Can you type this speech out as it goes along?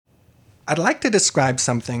I'd like to describe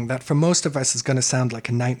something that for most of us is going to sound like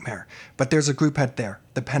a nightmare, but there's a group out there,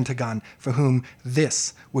 the Pentagon, for whom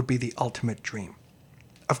this would be the ultimate dream.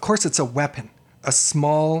 Of course, it's a weapon, a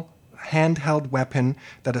small handheld weapon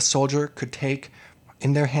that a soldier could take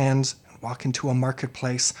in their hands and walk into a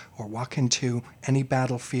marketplace or walk into any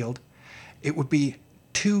battlefield. It would be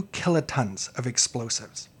 2 kilotons of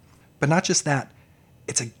explosives. But not just that,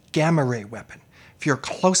 it's a gamma ray weapon. If you're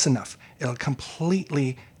close enough, it'll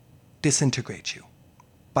completely disintegrate you.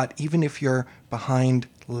 But even if you're behind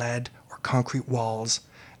lead or concrete walls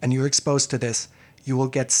and you're exposed to this, you will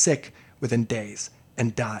get sick within days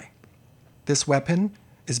and die. This weapon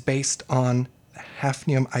is based on the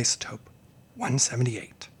Hafnium isotope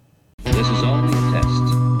 178. This is only a test.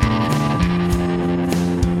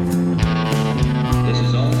 This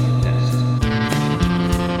is only a test.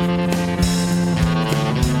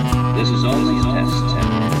 This is only a test.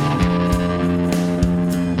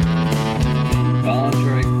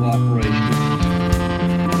 Voluntary cooperation.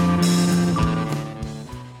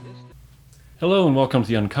 Hello and welcome to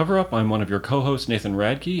the Uncover Up. I'm one of your co-hosts, Nathan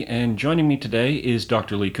Radke, and joining me today is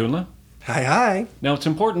Dr. Lee Kunla. Hi. Now, it's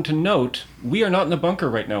important to note, we are not in the bunker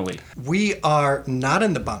right now, Lee. We are not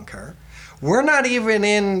in the bunker. We're not even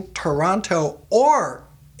in Toronto or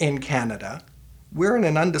in Canada. We're in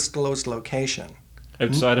an undisclosed location.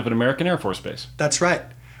 Outside of an American Air Force base. That's right.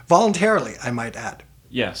 Voluntarily, I might add.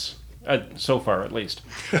 Yes, so far at least.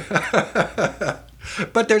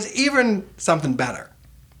 But there's even something better.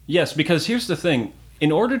 Yes, because here's the thing.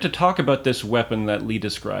 In order to talk about this weapon that Lee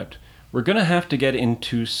described, we're going to have to get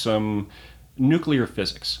into some nuclear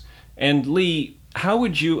physics. And Lee, how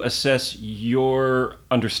would you assess your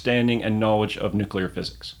understanding and knowledge of nuclear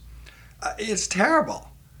physics? It's terrible.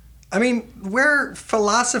 I mean, we're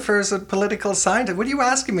philosophers and political scientists. What are you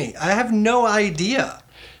asking me? I have no idea.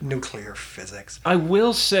 Nuclear physics. I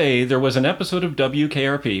will say there was an episode of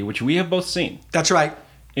WKRP, which we have both seen. That's right.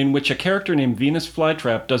 In which a character named Venus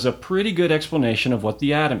Flytrap does a pretty good explanation of what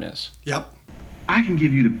the atom is. Yep. I can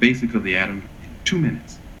give you the basics of the atom in 2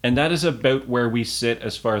 minutes. And that is about where we sit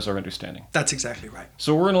as far as our understanding. That's exactly right.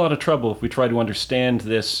 So we're in a lot of trouble if we try to understand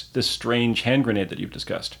this strange hand grenade that you've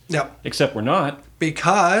discussed. Yep. Except we're not.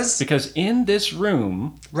 Because in this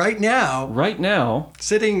room... Right now...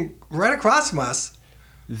 Sitting right across from us...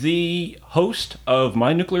 The host of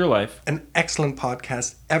My Nuclear Life... An excellent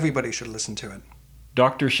podcast. Everybody should listen to it.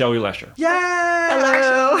 Dr. Shelly Lesher. Yay!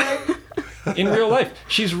 Hello! In real life.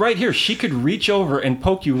 She's right here. She could reach over and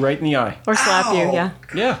poke you right in the eye. Or slap you, yeah.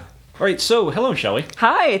 Yeah. All right, so hello, Shelly.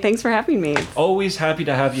 Hi, thanks for having me. Always happy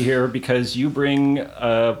to have you here because you bring,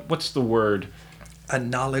 what's the word? A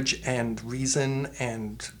knowledge and reason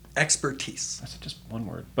and expertise. That's just one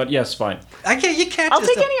word. But yes, fine. You can't I'll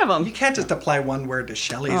just take any of them. You can't just apply one word to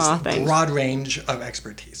Shelley's broad range of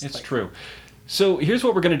expertise. It's true. So here's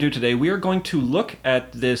what we're going to do today. We are going to look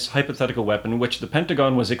at this hypothetical weapon, which the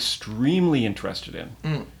Pentagon was extremely interested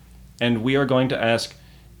in. And we are going to ask,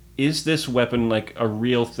 is this weapon like a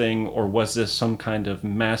real thing, or was this some kind of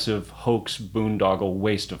massive hoax, boondoggle,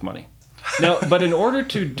 waste of money? Now, but in order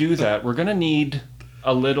to do that, we're going to need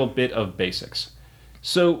a little bit of basics.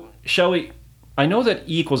 So, Shelley, I know that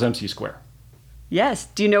E equals mc squared. Yes.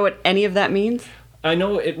 Do you know what any of that means? I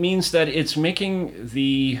know it means that it's making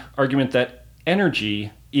the argument that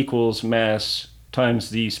energy equals mass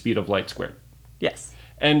times the speed of light squared. Yes.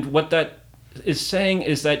 And what that is saying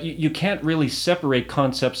is that you can't really separate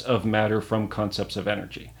concepts of matter from concepts of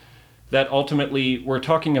energy. That ultimately we're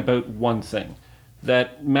talking about one thing.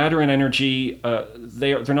 That matter and energy,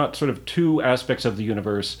 they're not sort of two aspects of the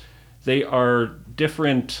universe. They are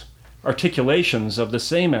different articulations of the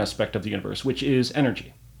same aspect of the universe, which is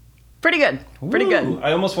energy. Pretty good. Pretty good.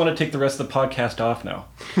 I almost want to take the rest of the podcast off now.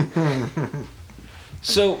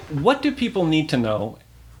 So, what do people need to know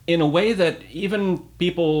in a way that even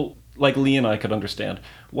people like Lee and I could understand?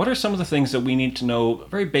 What are some of the things that we need to know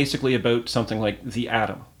very basically about something like the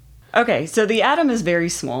atom? Okay, so the atom is very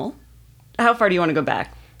small. How far do you want to go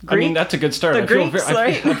back? Greek? I mean, that's a good start. The Greeks,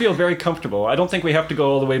 right? I feel very comfortable. I don't think we have to go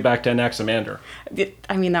all the way back to Anaximander.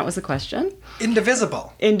 I mean, that was the question.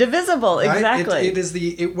 Indivisible. Indivisible, right? exactly.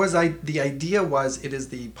 The idea was it is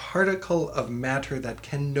the particle of matter that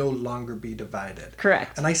can no longer be divided.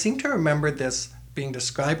 Correct. And I seem to remember this being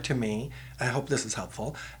described to me, I hope this is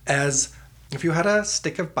helpful, as if you had a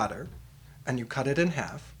stick of butter and you cut it in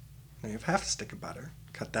half, now you have half a stick of butter,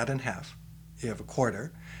 cut that in half, you have a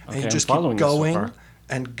quarter, and you just keep going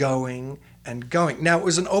and going and going. Now, it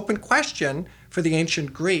was an open question for the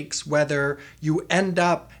ancient Greeks whether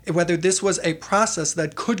this was a process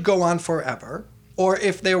that could go on forever or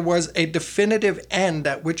if there was a definitive end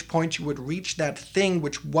at which point you would reach that thing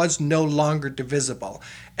which was no longer divisible.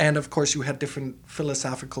 And of course, you had different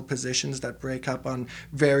philosophical positions that break up on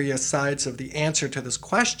various sides of the answer to this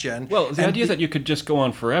question. Well, the idea that you could just go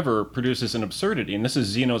on forever produces an absurdity, and this is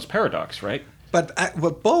Zeno's paradox, right? But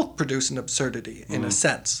both produce an absurdity in a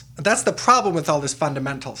sense. That's the problem with all this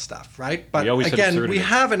fundamental stuff, right? But again, we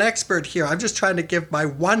have an expert here. I'm just trying to give my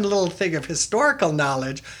one little thing of historical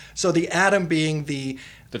knowledge. So the atom being the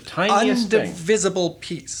tiniest undivisible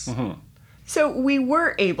piece. Mm-hmm. So we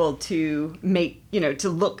were able to to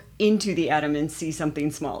look into the atom and see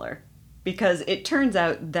something smaller. Because it turns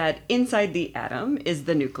out that inside the atom is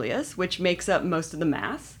the nucleus, which makes up most of the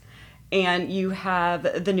mass. And you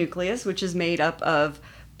have the nucleus, which is made up of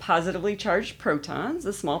positively charged protons,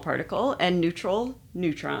 a small particle, and neutral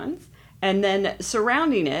neutrons. And then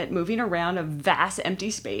surrounding it, moving around a vast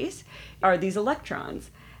empty space, are these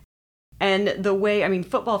electrons. And the way,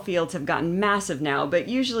 football fields have gotten massive now, but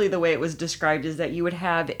usually the way it was described is that you would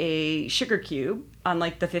have a sugar cube on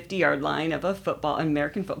like the 50-yard line of an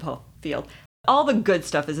American football field. All the good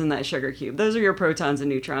stuff is in that sugar cube. Those are your protons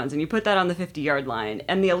and neutrons, and you put that on the 50-yard line,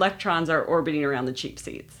 and the electrons are orbiting around the cheap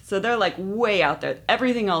seats. So they're like way out there.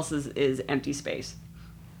 Everything else is empty space.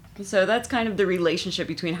 So that's kind of the relationship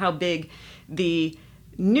between how big the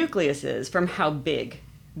nucleus is from how big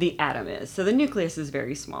the atom is. So the nucleus is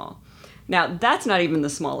very small. Now, that's not even the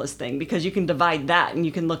smallest thing, because you can divide that and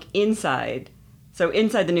you can look inside. So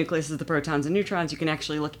inside the nucleus is the protons and neutrons. You can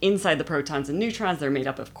actually look inside the protons and neutrons. They're made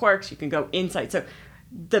up of quarks. You can go inside. So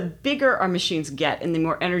the bigger our machines get and the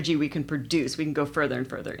more energy we can produce, we can go further and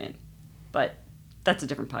further in. But that's a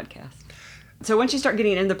different podcast. So once you start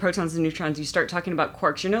getting into the protons and neutrons, you start talking about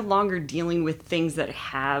quarks. You're no longer dealing with things that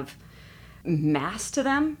have mass to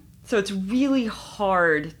them. So it's really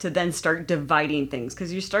hard to then start dividing things,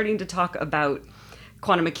 because you're starting to talk about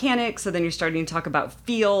quantum mechanics. So then you're starting to talk about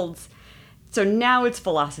fields. So now it's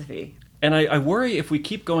philosophy. And I worry if we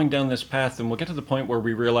keep going down this path, then we'll get to the point where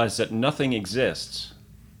we realize that nothing exists.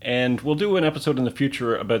 And we'll do an episode in the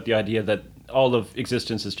future about the idea that all of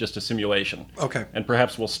existence is just a simulation. Okay. And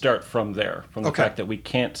perhaps we'll start from there, from the fact that we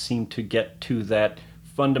can't seem to get to that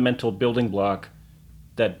fundamental building block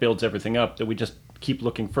that builds everything up, that we just keep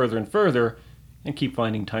looking further and further and keep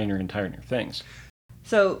finding tinier and tinier things.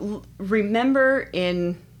 So remember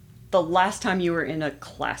in the last time you were in a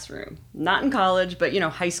classroom, not in college, but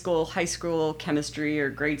high school chemistry or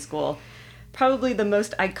grade school, probably the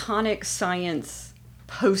most iconic science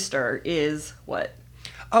poster is what?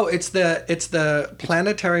 Oh, it's the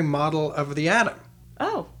planetary model of the atom.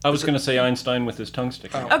 Oh. I was going to say Einstein with his tongue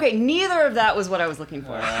sticking out. Okay, neither of that was what I was looking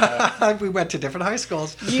for. We went to different high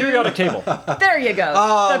schools. The periodic table. There you go.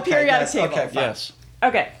 Oh, the periodic table. Okay, fine. Yes.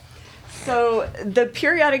 Okay. So the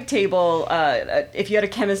periodic table, if you had a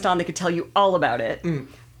chemist on, they could tell you all about it.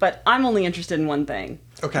 But I'm only interested in one thing.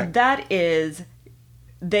 Okay. That is,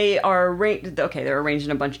 they're arranged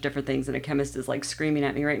in a bunch of different things, and a chemist is like screaming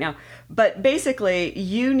at me right now. But basically,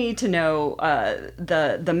 you need to know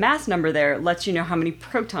the mass number there lets you know how many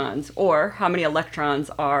protons or how many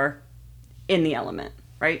electrons are in the element,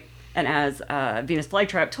 right? And as Venus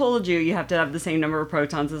Flytrap told you, you have to have the same number of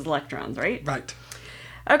protons as electrons, right? Right.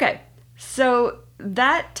 Okay. So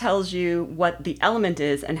that tells you what the element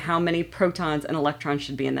is and how many protons and electrons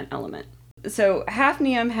should be in that element. So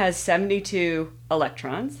hafnium has 72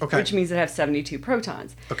 electrons, which means it has 72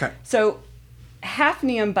 protons. Okay. So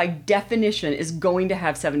hafnium, by definition, is going to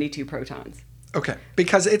have 72 protons. Okay,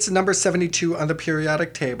 because it's number 72 on the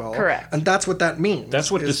periodic table. Correct. And that's what that means.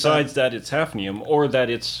 That's what decides that it's hafnium, or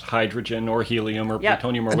that it's hydrogen, or helium, or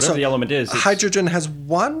plutonium, or whatever the element is. Hydrogen has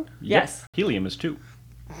one? Yes. Helium is two.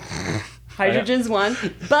 Hydrogen's one.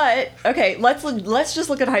 But, okay, let's just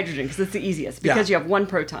look at hydrogen, because it's the easiest, because you have one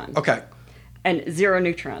proton. Okay. And 0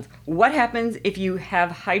 neutrons. What happens if you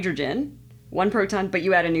have hydrogen, one proton, but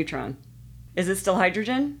you add a neutron? Is it still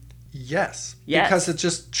hydrogen? Yes. Yes. Because it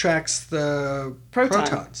just tracks the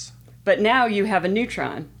protons. But now you have a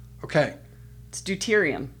neutron. Okay. It's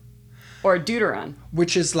deuterium. Or deuteron.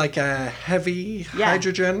 Which is like a heavy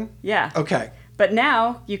hydrogen? Yeah. Okay. But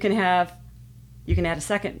now you can add a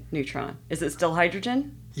second neutron. Is it still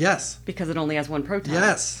hydrogen? Yes. Because it only has one proton.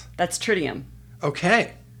 Yes. That's tritium.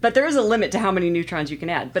 Okay. But there is a limit to how many neutrons you can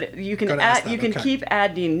add. But you can keep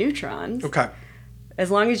adding neutrons. Okay. As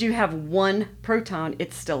long as you have one proton,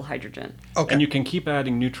 it's still hydrogen. Okay. And you can keep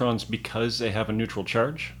adding neutrons because they have a neutral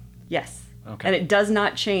charge? Yes. Okay. And it does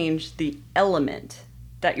not change the element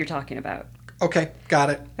that you're talking about. Okay, got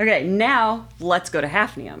it. Okay, now let's go to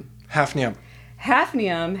hafnium. Hafnium.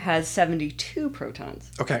 Hafnium has 72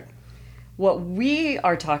 protons. Okay. What we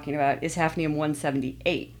are talking about is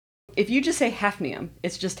hafnium-178. If you just say hafnium,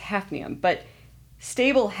 it's just hafnium. But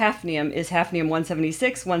stable hafnium is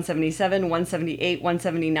hafnium-176, 177, 178,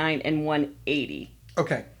 179, and 180.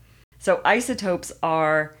 Okay. So isotopes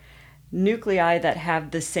are nuclei that have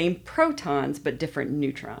the same protons but different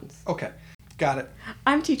neutrons. Okay. Got it.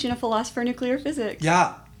 I'm teaching a philosopher nuclear physics.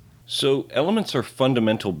 Yeah. So elements are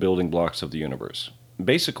fundamental building blocks of the universe.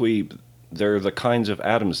 Basically, they're the kinds of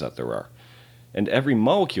atoms that there are. And every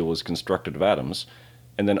molecule is constructed of atoms,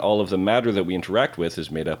 and then all of the matter that we interact with is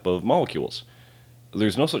made up of molecules.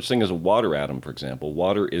 There's no such thing as a water atom, for example.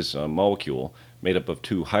 Water is a molecule made up of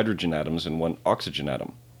 2 hydrogen atoms and 1 oxygen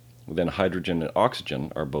atom. Then hydrogen and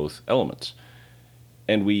oxygen are both elements.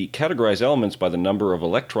 And we categorize elements by the number of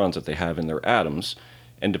electrons that they have in their atoms,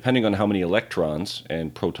 and depending on how many electrons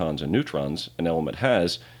and protons and neutrons an element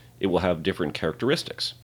has, it will have different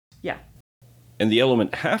characteristics. Yeah. And the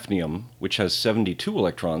element hafnium, which has 72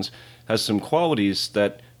 electrons, has some qualities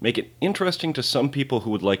that make it interesting to some people who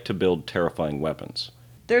would like to build terrifying weapons.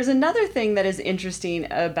 There's another thing that is interesting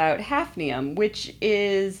about hafnium, which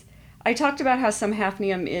is, I talked about how some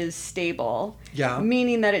hafnium is stable, Yeah.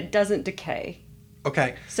 meaning that it doesn't decay.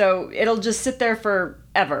 Okay. So it'll just sit there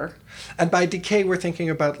forever. And by decay, we're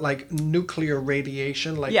thinking about like nuclear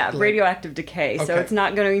radiation, like radioactive decay. So Okay. it's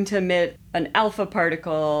not going to emit an alpha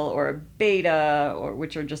particle or a beta, or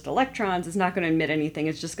which are just electrons. It's not going to emit anything.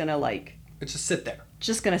 It's just going to It's just sit there.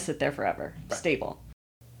 sit there forever, stable.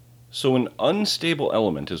 So an unstable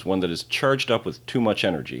element is one that is charged up with too much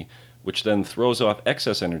energy, which then throws off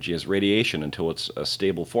excess energy as radiation until it's a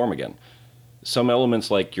stable form again. Some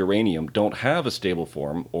elements like uranium don't have a stable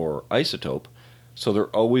form, or isotope, so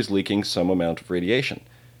they're always leaking some amount of radiation.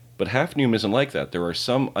 But hafnium isn't like that. There are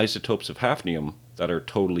some isotopes of hafnium that are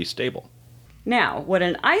totally stable. Now, what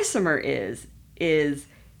an isomer is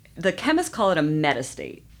the chemists call it a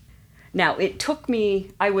metastate. Now, it took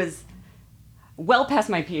me, I was well past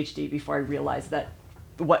my PhD before I realized that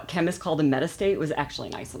what chemists called a metastate was actually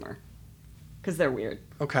an isomer, because they're weird.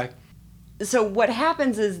 Okay. So what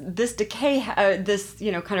happens is this decay, this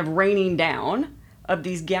kind of raining down of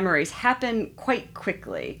these gamma rays happen quite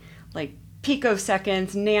quickly, like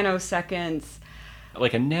picoseconds, nanoseconds.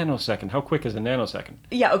 Like a nanosecond. How quick is a nanosecond?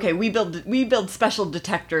 Yeah. Okay. We build special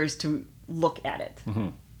detectors to look at it. Mm-hmm.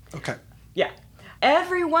 Okay. Yeah.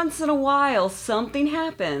 Every once in a while, something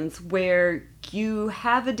happens where you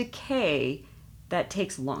have a decay that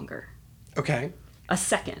takes longer. Okay. A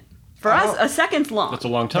second. For us, a second's long. That's a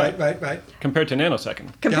long time. Right. Compared to a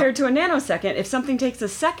nanosecond. Compared to a nanosecond, if something takes a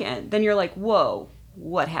second, then you're like, whoa,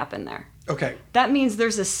 what happened there? Okay. That means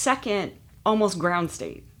there's a second, almost ground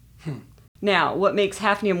state. Now, what makes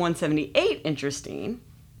hafnium-178 interesting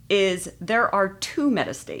is there are 2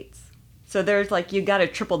 metastates. So there's you got a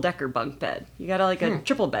triple-decker bunk bed. You got a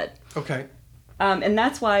triple bed. Okay. And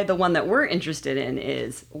that's why the one that we're interested in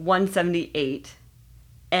is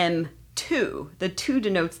 178M2. The 2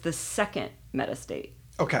 denotes the second metastate.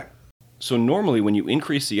 Okay. So normally when you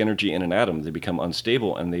increase the energy in an atom, they become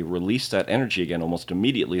unstable and they release that energy again almost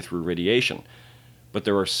immediately through radiation. But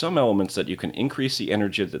there are some elements that you can increase the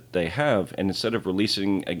energy that they have, and instead of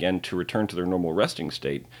releasing again to return to their normal resting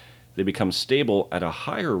state, they become stable at a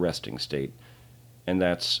higher resting state, and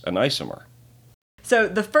that's an isomer. So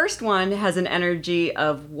the first one has an energy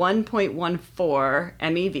of 1.14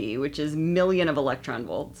 MeV, which is million of electron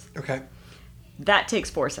volts. Okay. That takes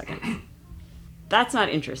 4 seconds. That's not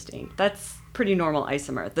interesting. That's pretty normal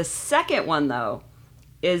isomer. The second one, though,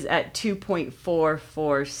 is at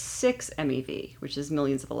 2.446 MeV, which is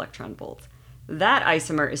millions of electron volts. That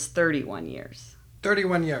isomer is 31 years.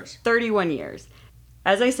 31 years. 31 years.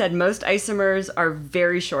 As I said, most isomers are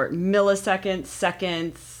very short, milliseconds,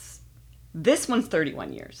 seconds. This one's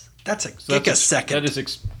 31 years. That's a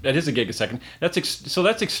gigasecond. That is a gigasecond.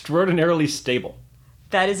 That's extraordinarily stable.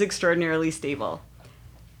 That is extraordinarily stable.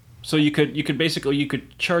 So you could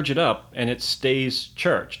charge it up and it stays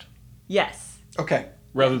charged. Yes. Okay.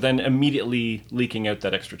 Rather than immediately leaking out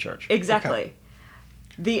that extra charge. Exactly. Okay.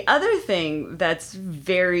 The other thing that's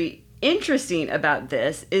very interesting about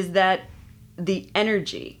this is that the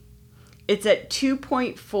energy, it's at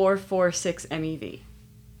 2.446 MeV.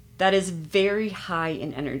 That is very high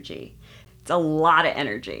in energy. It's a lot of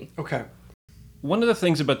energy. Okay. One of the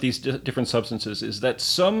things about these different substances is that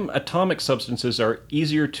some atomic substances are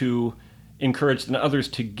easier to encourage than others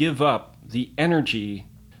to give up the energy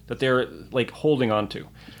that they're holding on to.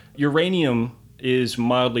 Uranium is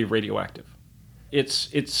mildly radioactive. It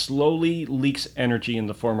slowly leaks energy in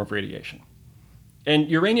the form of radiation. And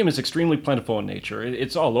uranium is extremely plentiful in nature.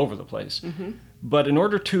 It's all over the place. Mm-hmm. But in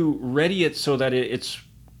order to ready it so that it's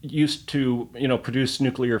used to, produce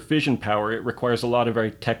nuclear fission power, it requires a lot of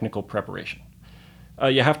very technical preparation.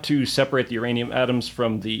 You have to separate the uranium atoms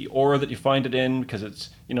from the ore that you find it in because it's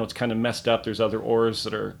kind of messed up. There's other ores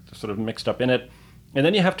that are sort of mixed up in it. And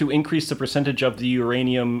then you have to increase the percentage of the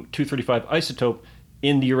uranium-235 isotope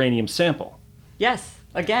in the uranium sample. Yes.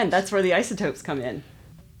 Again, that's where the isotopes come in.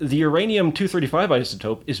 The uranium-235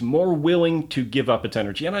 isotope is more willing to give up its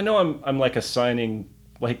energy. And I know I'm like assigning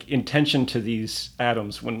intention to these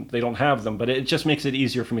atoms when they don't have them, but it just makes it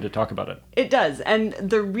easier for me to talk about it. It does. And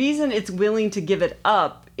the reason it's willing to give it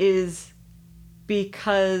up is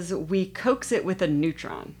because we coax it with a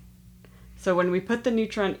neutron. So when we put the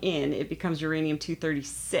neutron in, it becomes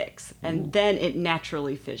uranium-236, and then it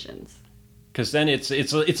naturally fissions. Because then it's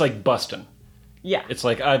like busting. Yeah. It's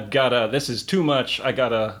like, this is too much, I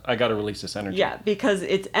gotta release this energy. Yeah, because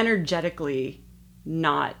it's energetically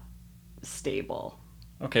not stable.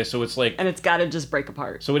 Okay, so it's like... And it's got to just break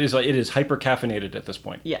apart. So it is hyper-caffeinated at this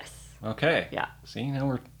point? Yes. Okay. Yeah. See,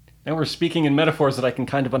 now we're speaking in metaphors that I can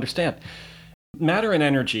kind of understand. Matter and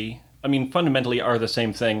energy, fundamentally are the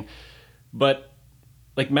same thing, but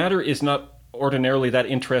matter is not ordinarily that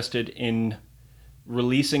interested in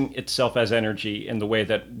releasing itself as energy in the way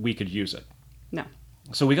that we could use it. No.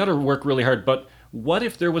 So we got to work really hard, but what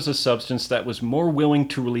if there was a substance that was more willing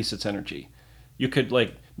to release its energy? You could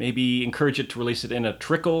maybe encourage it to release it in a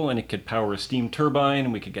trickle, and it could power a steam turbine,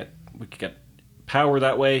 and we could get power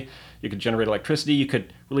that way. You could generate electricity. You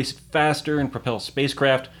could release it faster and propel a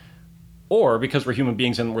spacecraft. Or, because we're human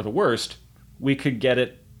beings and we're the worst, we could get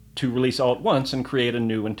it to release all at once and create a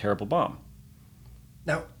new and terrible bomb.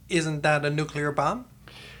 Now, isn't that a nuclear bomb?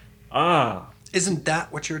 Ah. Isn't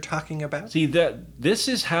that what you're talking about? See, this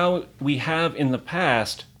is how we have in the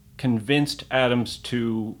past convinced atoms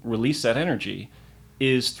to release that energy,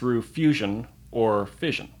 is through fusion or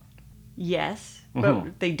fission. Yes,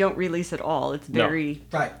 but they don't release it all. It's very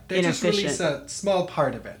right. They inefficient. just release a small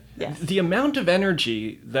part of it. Yes. The amount of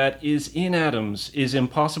energy that is in atoms is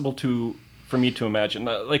impossible for me to imagine.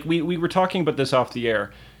 We were talking about this off the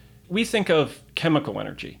air. We think of chemical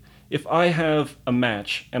energy. If I have a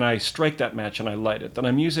match and I strike that match and I light it, then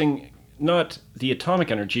I'm using not the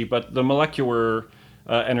atomic energy, but the molecular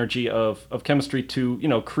energy of chemistry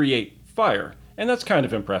to, create fire. And that's kind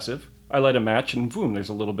of impressive. I light a match and boom, there's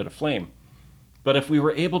a little bit of flame. But if we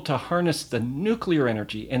were able to harness the nuclear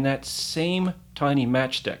energy in that same tiny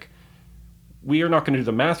matchstick, we are not going to do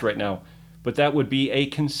the math right now, but that would be a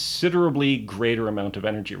considerably greater amount of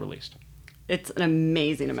energy released. It's an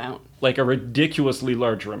amazing amount. Like a ridiculously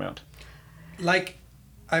larger amount.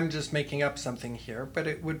 I'm just making up something here, but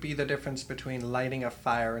it would be the difference between lighting a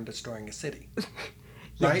fire and destroying a city.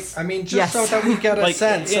 Right? Yes. So that we get a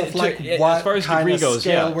sense of what as far as kind degree of goes,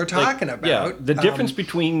 scale we're talking about. Yeah, the difference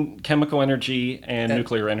between chemical energy and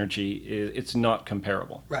nuclear energy it's not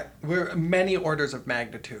comparable. Right. We're many orders of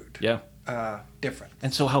magnitude. Different.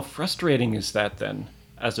 And so how frustrating is that then,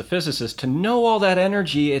 as a physicist, to know all that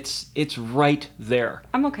energy, it's right there.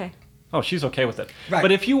 I'm okay. Oh, she's okay with it. Right.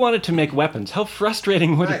 But if you wanted to make weapons, how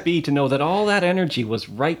frustrating would it be to know that all that energy was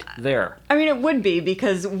right there? It would be,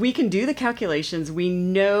 because we can do the calculations. We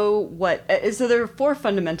know what... So there are 4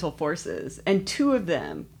 fundamental forces, and 2 of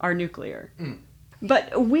them are nuclear.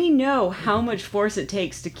 But we know how much force it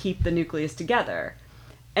takes to keep the nucleus together.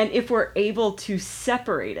 And if we're able to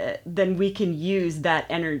separate it, then we can use that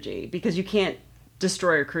energy, because you can't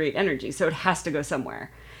destroy or create energy, so it has to go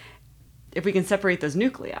somewhere. If we can separate those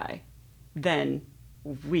nuclei, then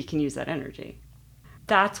we can use that energy.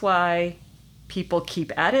 That's why people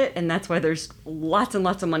keep at it, and that's why there's lots and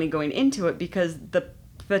lots of money going into it, because the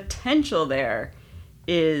potential there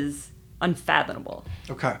is unfathomable.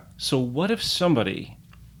 Okay. So what if somebody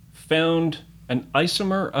found an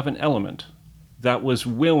isomer of an element that was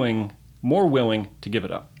more willing to give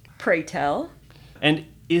it up? Pray tell. And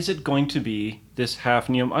is it going to be this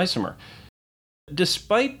hafnium isomer?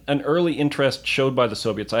 Despite an early interest showed by the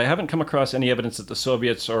Soviets, I haven't come across any evidence that the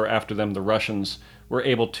Soviets, or after them the Russians, were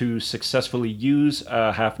able to successfully use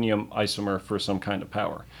a hafnium isomer for some kind of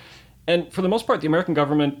power. And for the most part, the American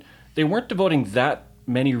government, they weren't devoting that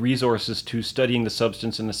many resources to studying the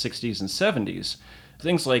substance in the 60s and 70s.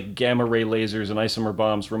 Things like gamma ray lasers and isomer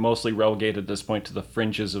bombs were mostly relegated at this point to the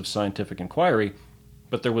fringes of scientific inquiry.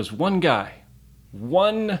 But there was one guy,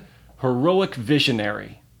 one heroic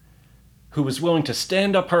visionary, who was willing to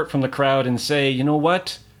stand apart from the crowd and say, you know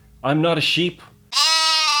what? I'm not a sheep.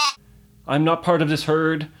 I'm not part of this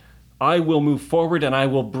herd. I will move forward and I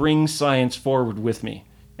will bring science forward with me.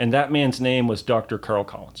 And that man's name was Dr. Carl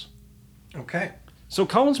Collins. Okay. So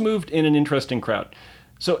Collins moved in an interesting crowd.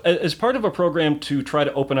 So, as part of a program to try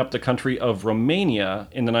to open up the country of Romania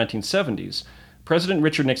in the 1970s, President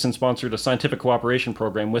Richard Nixon sponsored a scientific cooperation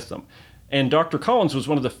program with them. And Dr. Collins was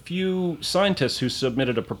one of the few scientists who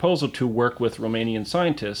submitted a proposal to work with Romanian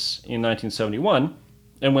scientists in 1971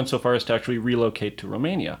 and went so far as to actually relocate to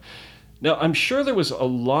Romania. Now, I'm sure there was a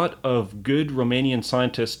lot of good Romanian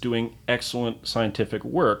scientists doing excellent scientific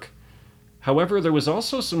work. However, there was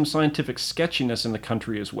also some scientific sketchiness in the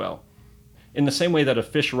country as well. In the same way that a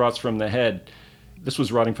fish rots from the head, this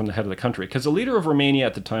was rotting from the head of the country, because the leader of Romania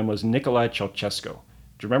at the time was Nicolae Ceausescu. Do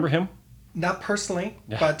you remember him? Not personally,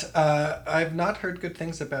 but I've not heard good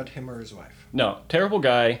things about him or his wife. No, terrible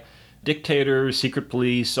guy, dictator, secret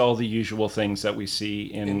police, all the usual things that we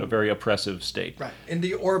see in a very oppressive state. Right, in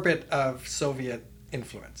the orbit of Soviet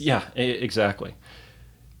influence. Yeah, exactly.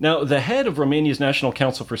 Now, the head of Romania's National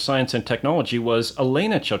Council for Science and Technology was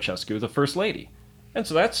Elena Ceausescu, the First Lady. And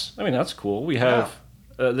so that's cool. We have,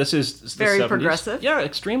 this is the Very 70s. progressive. Yeah,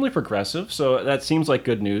 extremely progressive. So that seems like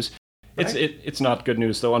good news. Right. It's not good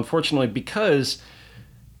news, though, unfortunately, because,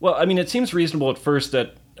 well, I mean, it seems reasonable at first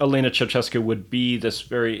that Elena Ceausescu would be this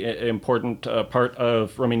very important part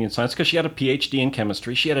of Romanian science because she had a PhD in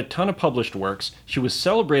chemistry. She had a ton of published works. She was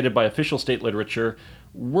celebrated by official state literature,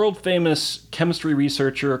 world-famous chemistry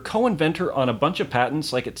researcher, co-inventor on a bunch of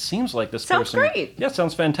patents. Like, it seems like this Sounds person... great. Yeah,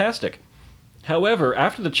 sounds fantastic. However,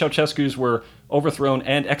 after the Ceausescus were overthrown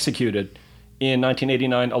and executed in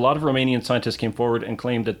 1989, a lot of Romanian scientists came forward and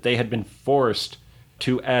claimed that they had been forced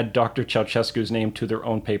to add Dr. Ceausescu's name to their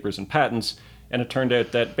own papers and patents, and it turned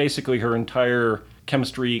out that basically her entire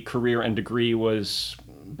chemistry career and degree was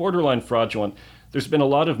borderline fraudulent. There's been a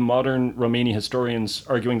lot of modern Romanian historians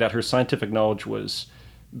arguing that her scientific knowledge was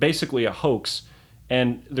basically a hoax,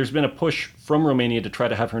 and there's been a push from Romania to try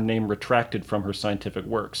to have her name retracted from her scientific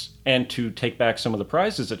works and to take back some of the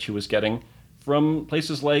prizes that she was getting from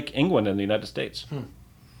places like England and the United States.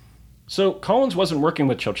 So Collins wasn't working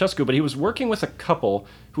with Ceausescu, but he was working with a couple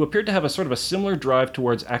who appeared to have a sort of a similar drive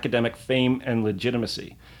towards academic fame and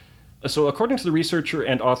legitimacy. So according to the researcher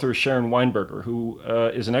and author Sharon Weinberger, who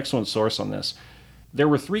is an excellent source on this, there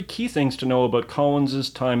were 3 key things to know about Collins's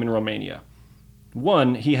time in Romania.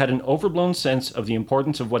 1, he had an overblown sense of the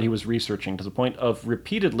importance of what he was researching to the point of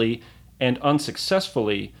repeatedly and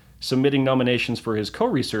unsuccessfully submitting nominations for his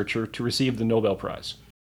co-researcher to receive the Nobel Prize.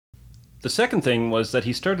 The second thing was that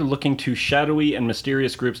he started looking to shadowy and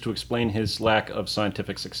mysterious groups to explain his lack of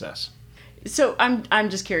scientific success. So I'm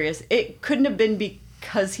just curious. It couldn't have been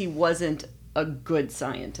because he wasn't a good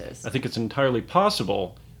scientist. I think it's entirely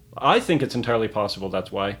possible. I think it's entirely possible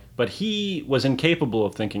that's why, but he was incapable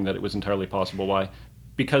of thinking that it was entirely possible. Why?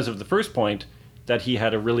 Because of the first point, that he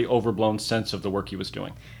had a really overblown sense of the work he was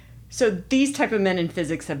doing. So these type of men in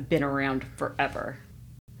physics have been around forever.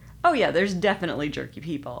 Oh yeah, there's definitely jerky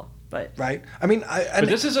people, but... Right? I mean, But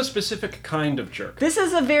this is a specific kind of jerk. This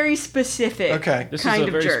is a very specific This kind is a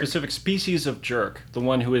of very jerk. specific species of jerk. The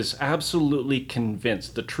one who is absolutely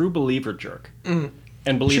convinced, the true believer jerk.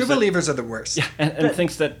 And believes true that, believers are the worst. Yeah, and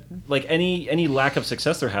thinks that like any lack of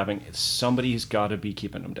success they're having, somebody's got to be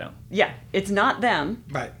keeping them down. Yeah, it's not them.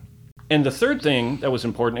 Right. And the third thing that was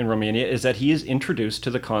important in Romania is that he is introduced to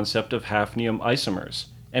the concept of hafnium isomers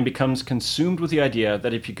and becomes consumed with the idea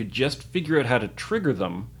that if you could just figure out how to trigger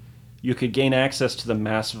them, you could gain access to the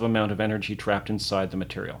massive amount of energy trapped inside the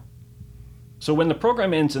material. So when the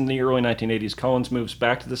program ends in the early 1980s, Collins moves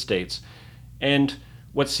back to the States, and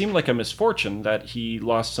what seemed like a misfortune, that he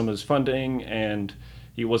lost some of his funding and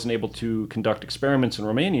he wasn't able to conduct experiments in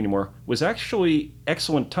Romania anymore, was actually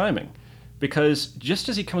excellent timing. Because just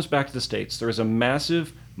as he comes back to the States, there is a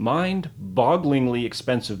massive, mind-bogglingly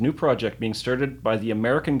expensive new project being started by the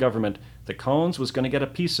American government that Collins was going to get a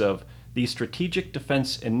piece of, the Strategic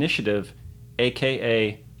Defense Initiative,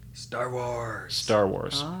 aka Star Wars. Star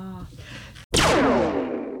Wars.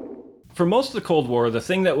 For most of the Cold War, the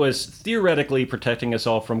thing that was theoretically protecting us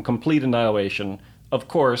all from complete annihilation, of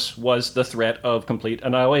course, was the threat of complete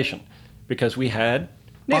annihilation. Because we had...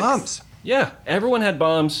 Bombs. Yeah, everyone had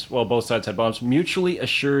bombs. Well, both sides had bombs. Mutually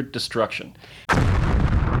assured destruction.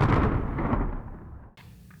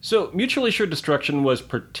 So, mutually assured destruction was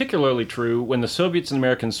particularly true when the Soviets and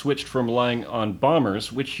Americans switched from relying on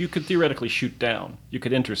bombers, which you could theoretically shoot down, you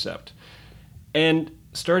could intercept, and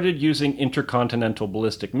started using intercontinental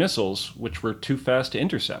ballistic missiles, which were too fast to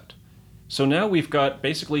intercept. So now we've got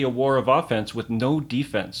basically a war of offense with no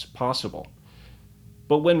defense possible.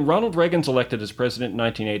 But when Ronald Reagan's elected as president in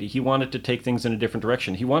 1980, he wanted to take things in a different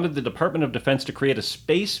direction. He wanted the Department of Defense to create a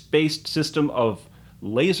space-based system of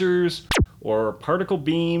lasers or particle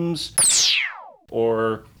beams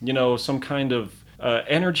or, some kind of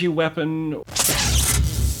energy weapon.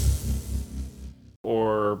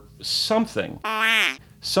 or something.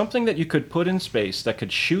 Something that you could put in space that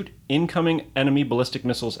could shoot incoming enemy ballistic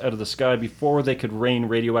missiles out of the sky before they could rain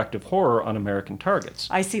radioactive horror on American targets.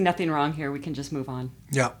 I see nothing wrong here. We can just move on.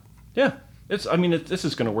 Yeah. Yeah. This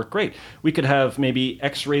is going to work great. We could have maybe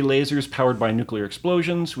X-ray lasers powered by nuclear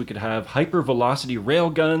explosions. We could have hypervelocity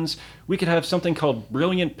railguns. We could have something called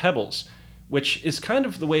brilliant pebbles, which is kind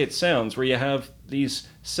of the way it sounds, where you have these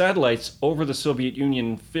satellites over the Soviet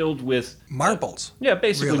Union filled with... Marbles. Yeah,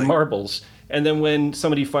 basically Really? marbles. And then when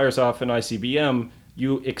somebody fires off an ICBM,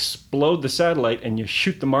 you explode the satellite and you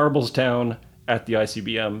shoot the marbles down at the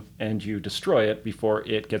ICBM and you destroy it before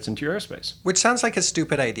it gets into your airspace. Which sounds like a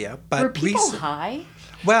stupid idea, but Were people high?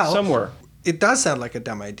 well, Some were. It does sound like a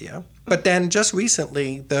dumb idea. But then just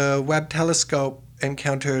recently, the Webb telescope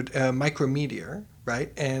encountered a micrometeor,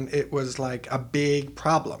 right? And it was like a big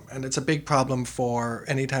problem. And it's a big problem for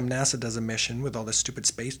anytime NASA does a mission with all this stupid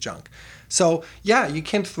space junk. So, yeah, you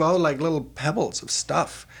can throw like little pebbles of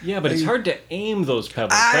stuff. Yeah, but it's hard to aim those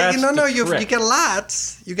pebbles. You get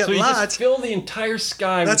lots. You get so you lots. just fill the entire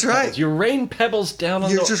sky That's with right. pebbles. You rain pebbles down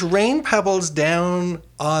on You the... just rain pebbles down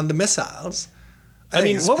on the missiles. I mean,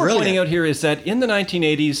 think it's what we're brilliant. pointing out here is that in the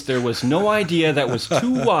 1980s, there was no idea that was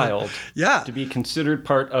too wild Yeah. to be considered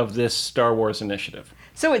part of this Star Wars initiative.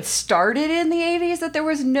 So it started in the 80s that there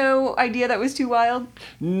was no idea that was too wild?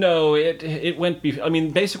 No, it went...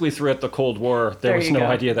 basically throughout the Cold War, there There was you no go.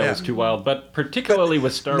 idea that Yeah. was too wild, but particularly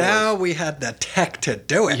with Star Now Wars. we had the tech to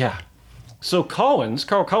do it. Yeah. So Carl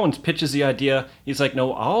Collins pitches the idea. He's like,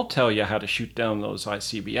 no, I'll tell you how to shoot down those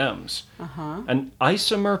ICBMs. Uh-huh. An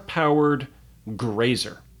isomer-powered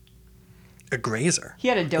grazer. A grazer. He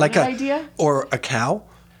had a donut idea? Or a cow.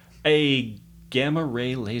 A gamma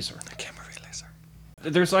ray laser. A gamma ray laser.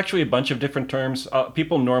 There's actually a bunch of different terms.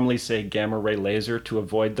 People normally say gamma ray laser to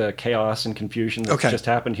avoid the chaos and confusion that's just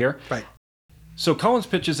happened here. Right. So Collins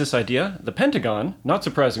pitches this idea. The Pentagon, not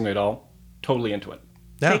surprisingly at all, totally into it.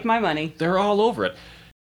 Yeah. Take my money. They're all over it.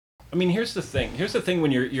 I mean, here's the thing. Here's the thing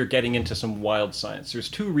when you're getting into some wild science. There's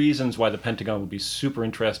two reasons why the Pentagon would be super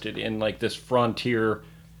interested in like this frontier,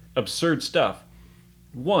 absurd stuff.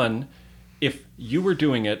 One, if you were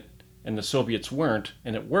doing it and the Soviets weren't,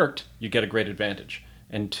 and it worked, you get a great advantage.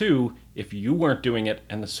 And two, if you weren't doing it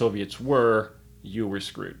and the Soviets were, you were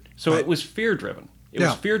screwed. So it was fear-driven. It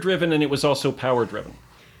was fear-driven, and it was also power-driven.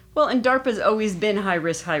 Well, and DARPA's always been high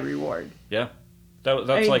risk, high reward. Yeah.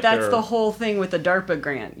 That's that's the whole thing with the DARPA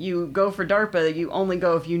grant. You go for DARPA, you only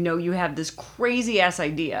go if you know you have this crazy-ass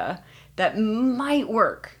idea that might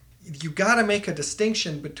work. You got to make a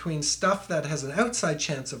distinction between stuff that has an outside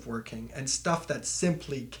chance of working and stuff that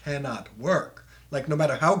simply cannot work. Like, no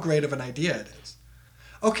matter how great of an idea it is.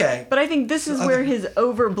 Okay. But I think this is where his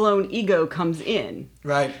overblown ego comes in.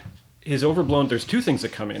 Right. There's two things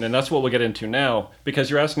that come in, and that's what we'll get into now,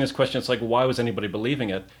 because you're asking this question, it's like, why was anybody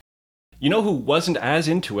believing it? You know who wasn't as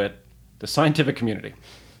into it? The scientific community.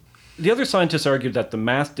 The other scientists argued that the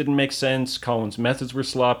math didn't make sense, Collins' methods were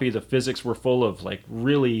sloppy, the physics were full of like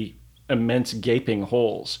really immense gaping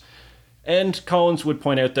holes. And Collins would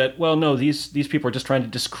point out that, well, no, these people are just trying to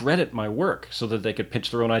discredit my work so that they could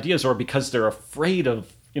pitch their own ideas, or because they're afraid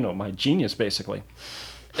of, my genius, basically.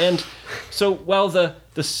 And so while the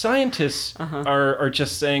scientists are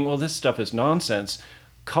just saying, well, this stuff is nonsense,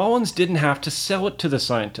 Collins didn't have to sell it to the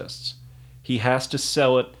scientists. He has to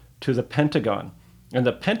sell it to the Pentagon. And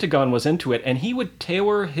the Pentagon was into it, and he would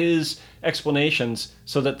tailor his explanations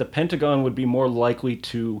so that the Pentagon would be more likely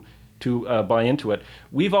to buy into it.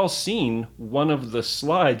 We've all seen one of the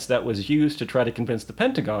slides that was used to try to convince the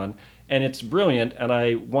Pentagon, and it's brilliant, and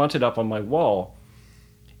I want it up on my wall.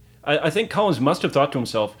 I think Collins must have thought to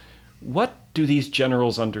himself, what do these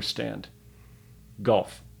generals understand?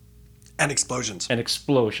 Golf. And explosions.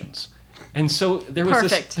 And so there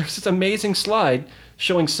was this amazing slide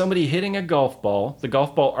showing somebody hitting a golf ball, the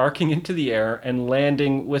golf ball arcing into the air and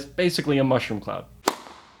landing with basically a mushroom cloud.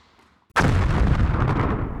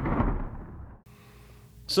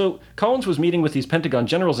 So Collins was meeting with these Pentagon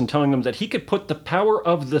generals and telling them that he could put the power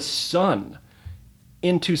of the sun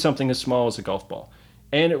into something as small as a golf ball.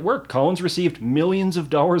 And it worked. Collins received millions of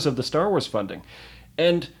dollars of the Star Wars funding.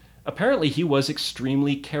 And apparently he was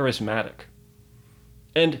extremely charismatic.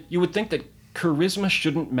 And you would think that charisma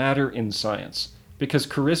shouldn't matter in science, because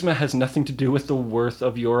charisma has nothing to do with the worth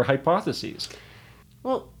of your hypotheses.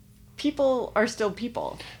 Well, people are still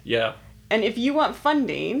people. Yeah. And if you want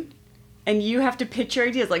funding and you have to pitch your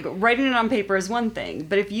ideas, like writing it on paper is one thing,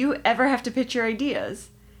 but if you ever have to pitch your ideas,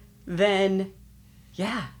 then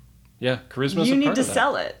yeah, charisma is you a need part to of that.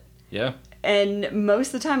 sell it. Yeah. And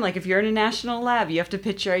most of the time, like if you're in a national lab, you have to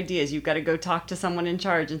pitch your ideas. You've got to go talk to someone in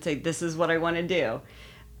charge and say, this is what I want to do.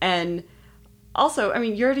 And also, I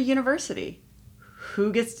mean, you're at a university.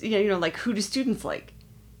 Who gets, like, who do students like?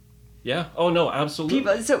 Yeah. Oh, no, absolutely.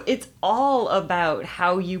 People, so it's all about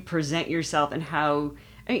how you present yourself and how,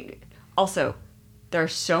 I mean, also, there are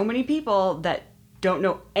so many people that don't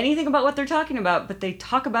know anything about what they're talking about, but they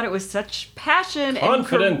talk about it with such passion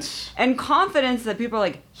Confidence. and confidence that people are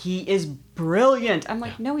like, he is brilliant. I'm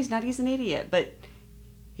like, no, he's not. He's an idiot. But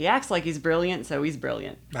he acts like he's brilliant, so he's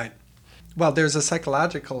brilliant. Right. Well, there's a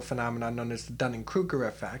psychological phenomenon known as the Dunning-Kruger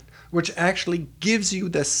effect, which actually gives you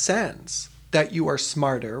the sense that you are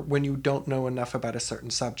smarter when you don't know enough about a certain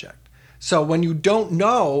subject. So when you don't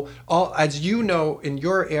know, as you know in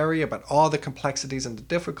your area about all the complexities and the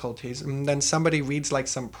difficulties, and then somebody reads like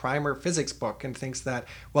some primer physics book and thinks that,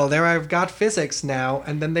 well, there I've got physics now,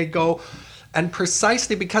 and then they go, and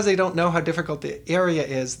precisely because they don't know how difficult the area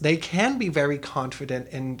is, they can be very confident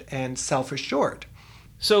and self-assured.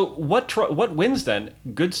 So what wins then?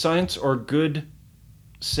 Good science or good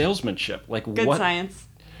salesmanship? Like Good what? science.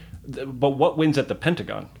 But what wins at the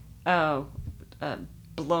Pentagon? Oh,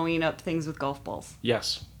 blowing up things with golf balls.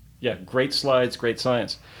 Yes. Yeah, great slides, great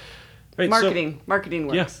science. Right, Marketing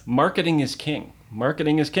works. Yeah, marketing is king.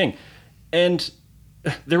 Marketing is king. And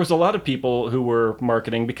there was a lot of people who were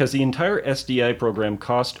marketing because the entire SDI program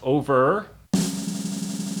cost over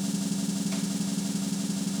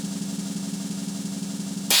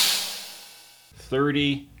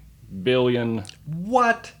 $30 billion.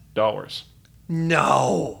 What?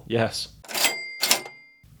 No. Yes.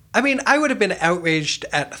 I mean, I would have been outraged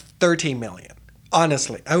at 30 million.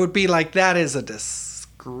 Honestly, I would be like, that is a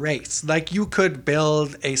disgrace. Like, you could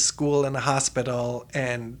build a school and a hospital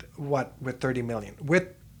and what with 30 million? With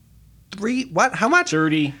how much?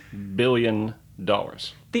 $30 billion.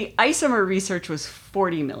 The isomer research was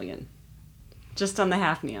 40 million, just on the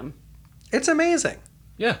hafnium. It's amazing.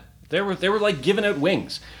 Yeah, they were like giving out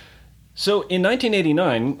wings. So in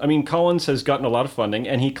 1989, I mean, Collins has gotten a lot of funding,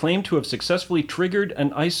 and he claimed to have successfully triggered an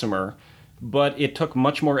isomer, but it took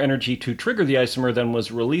much more energy to trigger the isomer than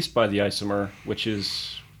was released by the isomer, which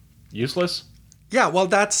is useless. Yeah, well,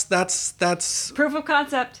 that's Proof of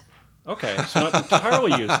concept. Okay, so not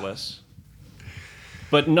entirely useless,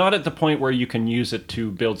 but not at the point where you can use it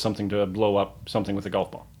to build something to blow up something with a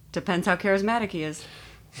golf ball. Depends how charismatic he is.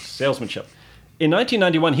 Salesmanship. In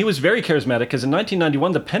 1991, he was very charismatic because in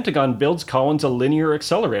 1991, the Pentagon builds Collins a linear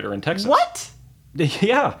accelerator in Texas. What?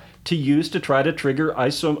 Yeah, to use to try to trigger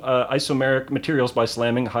isomeric materials by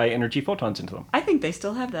slamming high-energy photons into them. I think they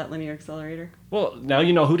still have that linear accelerator. Well, now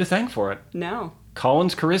you know who to thank for it. No.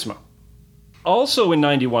 Collins' charisma. Also in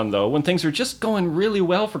 91, though, when things are just going really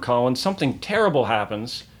well for Collins, something terrible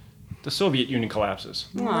happens. The Soviet Union collapses.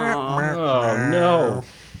 Aww. Oh, no.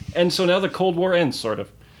 And so now the Cold War ends, sort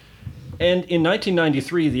of. And in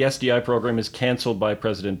 1993, the SDI program is canceled by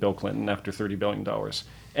President Bill Clinton after $30 billion.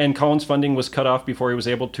 And Collins' funding was cut off before he was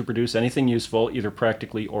able to produce anything useful, either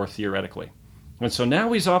practically or theoretically. And so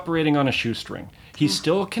now he's operating on a shoestring. He's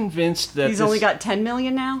still convinced that He's only got 10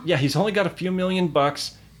 million now? Yeah, he's only got a few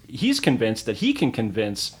 $1,000,000. He's convinced that he can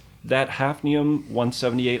convince that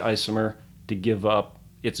hafnium-178 isomer to give up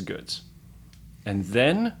its goods. And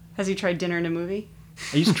then Has he tried dinner and a movie?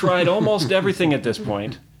 he's tried almost everything at this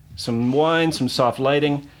point. Some wine, some soft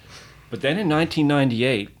lighting. But then in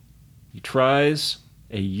 1998, he tries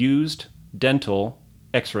a used dental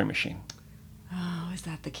x-ray machine. Oh, is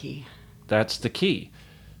that the key? That's the key.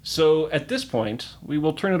 So at this point, we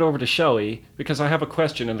will turn it over to Shelly because I have a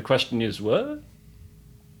question, and the question is what?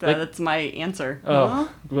 That's my answer.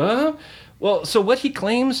 Oh, well, so what he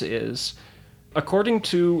claims is, according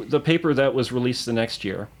to the paper that was released the next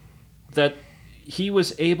year, that he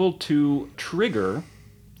was able to trigger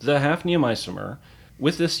the hafnium isomer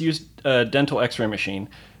with this used dental x-ray machine,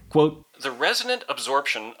 quote, the resonant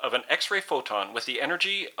absorption of an X-ray photon with the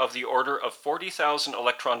energy of the order of 40,000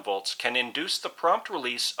 electron volts can induce the prompt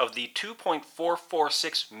release of the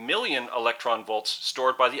 2.446 million electron volts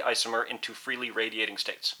stored by the isomer into freely radiating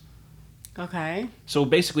states. Okay. So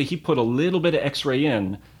basically, he put a little bit of X-ray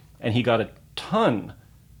in, and he got a ton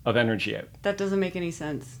of energy out. That doesn't make any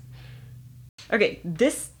sense. Okay,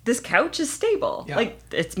 this couch is stable. Yeah. Like,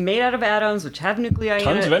 it's made out of atoms, which have nuclei in it.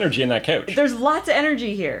 Tons of energy in that couch. There's lots of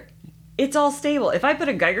energy here. It's all stable. If I put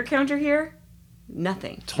a Geiger counter here,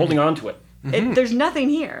 nothing. It's holding on to it. There's nothing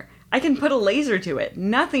here. I can put a laser to it.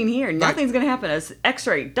 Nothing here. Nothing's going to happen. It's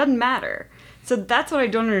X-ray. Doesn't matter. So that's what I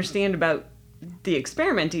don't understand about the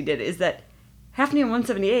experiment he did, is that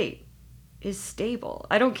hafnium-178 is stable.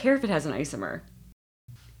 I don't care if it has an isomer.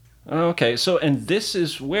 Okay, so, and this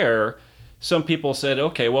is where some people said,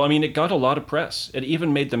 okay, well, I mean, it got a lot of press. It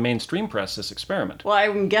even made the mainstream press, this experiment. Well,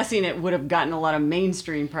 I'm guessing it would have gotten a lot of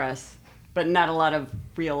mainstream press, but not a lot of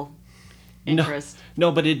real interest.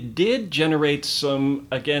 No, but it did generate some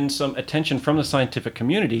attention from the scientific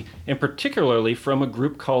community, and particularly from a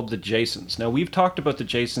group called the Jasons. Now, we've talked about the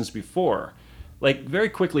Jasons before. Like, very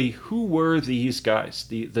quickly, who were these guys,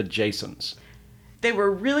 the Jasons? They were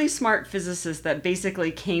really smart physicists that basically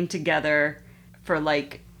came together for,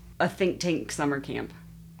 like, a think tank summer camp.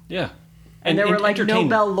 Yeah. And there were, like,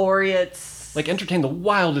 Nobel laureates. Like, entertain the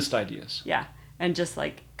wildest ideas. Yeah. And just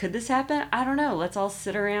like, could this happen? I don't know. Let's all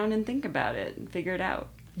sit around and think about it and figure it out.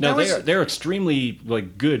 No, they're extremely,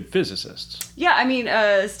 like, good physicists. Yeah, I mean,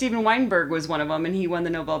 Steven Weinberg was one of them, and he won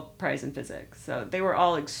the Nobel Prize in Physics. So they were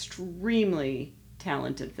all extremely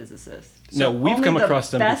talented physicists. So we've come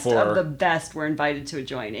across them before. The best of the best were invited to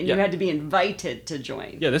join, and you had to be invited to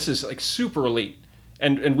join. Yeah, this is, like, super elite.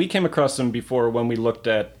 And we came across them before when we looked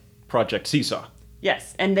at Project Seesaw.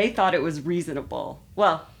 Yes, and they thought it was reasonable.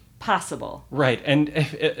 Well, possible. Right, and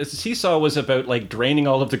Seesaw was about, like, draining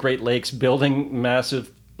all of the Great Lakes, building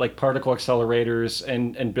massive, like, particle accelerators,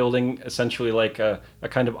 and building essentially like a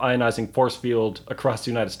kind of ionizing force field across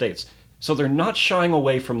the United States. So they're not shying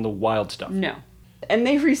away from the wild stuff. No. And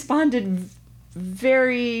they responded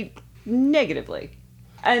very negatively.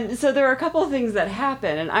 And so there are a couple of things that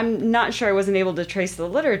happen, and I'm not sure, I wasn't able to trace the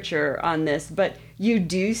literature on this, but you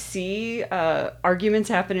do see arguments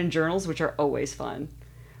happen in journals, which are always fun,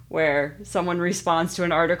 where someone responds to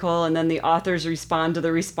an article and then the authors respond to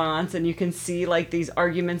the response, and you can see, like, these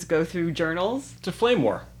arguments go through journals. It's a flame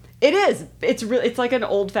war. It is. It's like an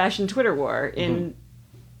old-fashioned Twitter war in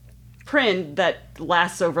print that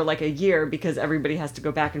lasts over like a year because everybody has to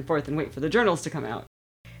go back and forth and wait for the journals to come out.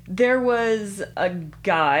 There was a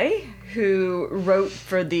guy who wrote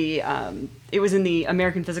for the, it was in the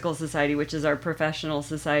American Physical Society, which is our professional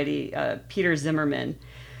society, Peter Zimmerman,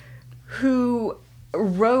 who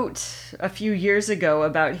wrote a few years ago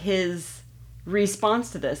about his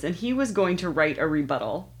response to this. And he was going to write a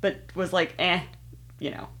rebuttal, but was like,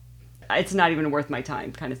 it's not even worth my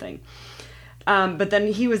time kind of thing. But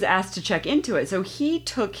then he was asked to check into it. So he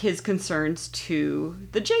took his concerns to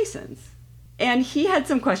the Jasons. And he had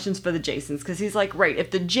some questions for the Jasons, because he's like, right,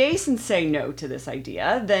 if the Jasons say no to this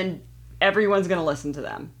idea, then everyone's going to listen to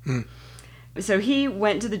them. So he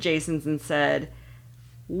went to the Jasons and said,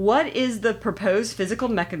 what is the proposed physical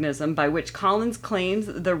mechanism by which Collins claims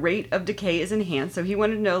the rate of decay is enhanced? So he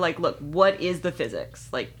wanted to know, like, look, what is the physics?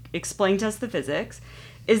 Like, explain to us the physics.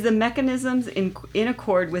 Is the mechanisms in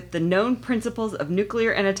accord with the known principles of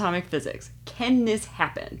nuclear and atomic physics? Can this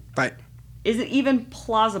happen? Right. Is it even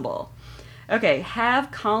plausible? Okay,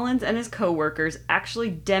 have Collins and his co-workers actually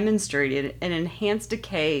demonstrated an enhanced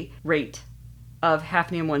decay rate of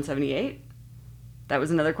hafnium-178? That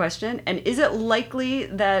was another question. And is it likely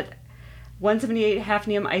that 178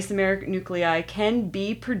 hafnium isomeric nuclei can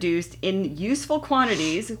be produced in useful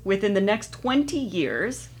quantities within the next 20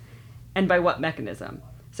 years? And by what mechanism?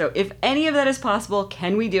 So if any of that is possible,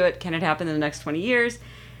 can we do it? Can it happen in the next 20 years?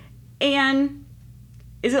 And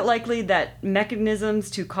is it likely that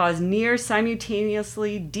mechanisms to cause near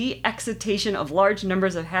simultaneously de-excitation of large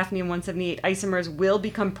numbers of hafnium-178 isomers will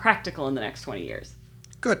become practical in the next 20 years?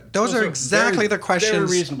 Good. Those are exactly the questions. Very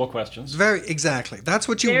reasonable questions. Very, exactly. That's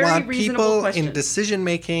what you want people in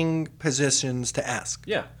decision-making positions to ask.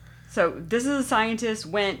 Yeah. So this is a scientist,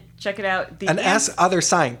 went, check it out. Ask other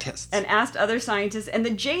scientists. And asked other scientists. And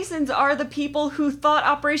the Jasons are the people who thought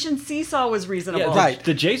Operation Seesaw was reasonable. Yeah, right.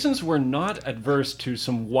 The Jasons were not adverse to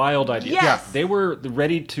some wild ideas. Yes. Yeah. They were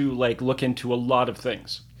ready to, like, look into a lot of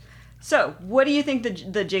things. So what do you think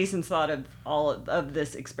the Jasons thought of all of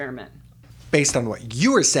this experiment? Based on what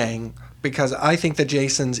you were saying, because I think the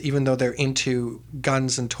Jasons, even though they're into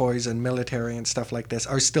guns and toys and military and stuff like this,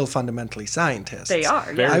 are still fundamentally scientists. They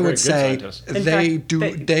are. Very, I would very say good scientists.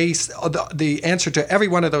 the answer to every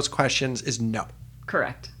one of those questions is no.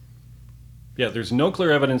 Correct. Yeah, there's no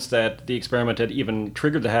clear evidence that the experiment had even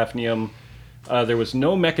triggered the hafnium. There was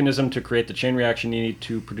no mechanism to create the chain reaction needed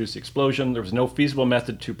to produce the explosion. There was no feasible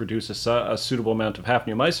method to produce a suitable amount of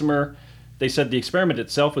hafnium isomer. They said the experiment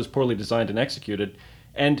itself was poorly designed and executed.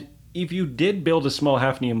 And if you did build a small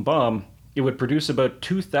hafnium bomb, it would produce about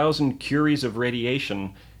 2,000 curies of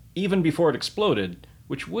radiation even before it exploded,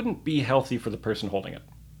 which wouldn't be healthy for the person holding it.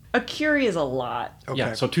 A curie is a lot. Okay.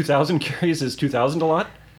 Yeah, so 2,000 curies is 2,000 a lot?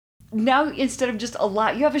 Now, instead of just a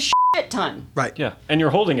lot, you have a shit ton. Right. Yeah, and you're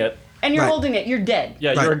holding it. And you're Right. holding it, you're dead.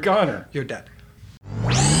 Yeah, Right. you're a goner. You're dead.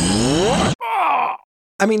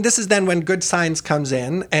 I mean, this is then when good science comes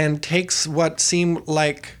in and takes what seem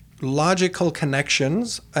like logical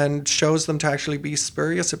connections and shows them to actually be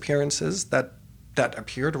spurious appearances that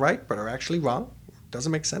appeared right but are actually wrong.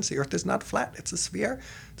 Doesn't make sense. The Earth is not flat. It's a sphere.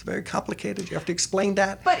 It's very complicated. You have to explain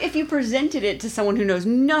that. But if you presented it to someone who knows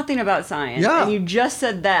nothing about science and you just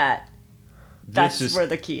said that, that's where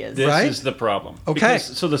the key is. This right? is the problem. Okay.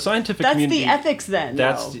 So the scientific that's community... That's the ethics then.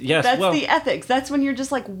 That's the ethics. That's when you're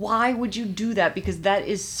just like, why would you do that? Because that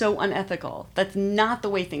is so unethical. That's not the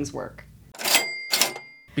way things work.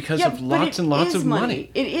 Because of lots and lots of money.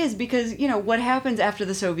 It is because, what happens after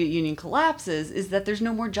the Soviet Union collapses is that there's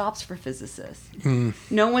no more jobs for physicists.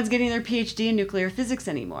 No one's getting their PhD in nuclear physics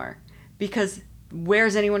anymore because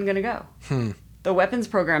where's anyone going to go? The weapons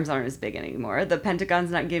programs aren't as big anymore. The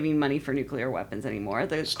Pentagon's not giving money for nuclear weapons anymore.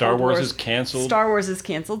 Star Wars is canceled. Star Wars is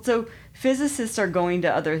canceled. So physicists are going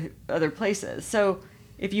to other places. So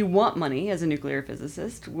if you want money as a nuclear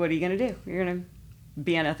physicist, what are you going to do? You're going to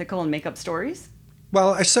be unethical and make up stories?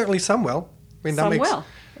 Well, certainly some will. I mean, some will.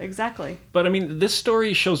 Exactly. But, this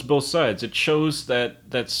story shows both sides. It shows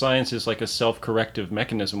that science is like a self-corrective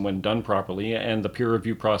mechanism when done properly, and the peer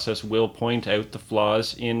review process will point out the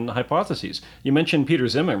flaws in hypotheses. You mentioned Peter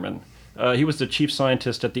Zimmerman. He was the chief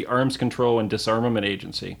scientist at the Arms Control and Disarmament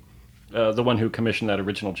Agency, the one who commissioned that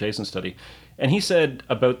original Jason study. And he said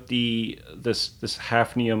about this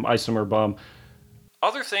hafnium isomer bomb,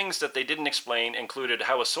 other things that they didn't explain included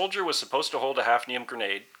how a soldier was supposed to hold a hafnium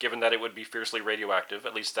grenade, given that it would be fiercely radioactive,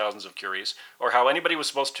 at least thousands of curies, or how anybody was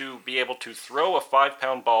supposed to be able to throw a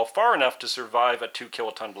 5-pound ball far enough to survive a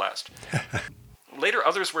 2-kiloton blast. Later,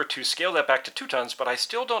 others were to scale that back to 2 tons, but I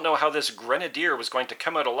still don't know how this grenadier was going to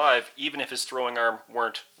come out alive, even if his throwing arm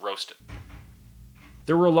weren't roasted.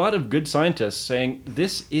 There were a lot of good scientists saying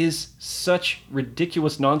this is such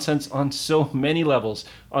ridiculous nonsense on so many levels.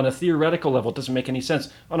 On a theoretical level, it doesn't make any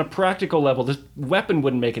sense. On a practical level, this weapon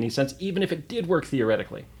wouldn't make any sense, even if it did work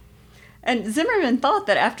theoretically. And Zimmerman thought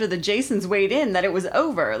that after the Jasons weighed in, that it was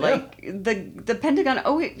over. The Pentagon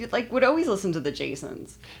would always listen to the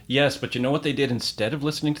Jasons. Yes, but you know what they did instead of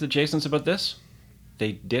listening to the Jasons about this?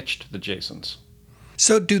 They ditched the Jasons.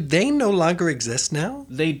 So do they no longer exist now?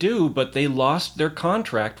 They do, but they lost their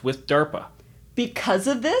contract with DARPA. Because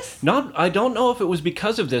of this? I don't know if it was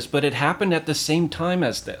because of this, but it happened at the same time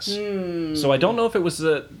as this. So I don't know if it was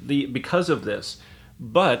the because of this.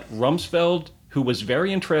 But Rumsfeld, who was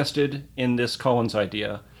very interested in this Collins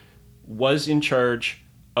idea, was in charge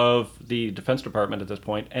of the Defense Department at this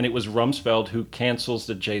point, and it was Rumsfeld who cancels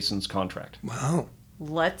the Jason's contract. Wow.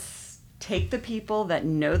 Let's take the people that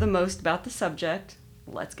know the most about the subject.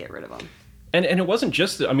 Let's get rid of them. And it wasn't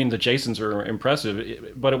just the Jasons are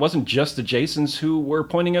impressive, but it wasn't just the Jasons who were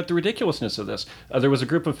pointing out the ridiculousness of this. There was a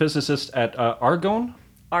group of physicists at Argonne.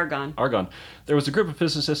 There was a group of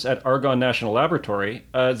physicists at Argonne National Laboratory.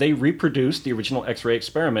 They reproduced the original X-ray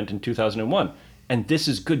experiment in 2001. And this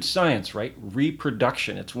is good science, right?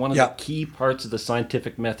 Reproduction. It's one of the key parts of the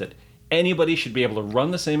scientific method. Anybody should be able to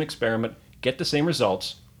run the same experiment, get the same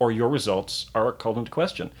results, or your results are called into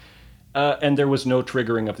question. And there was no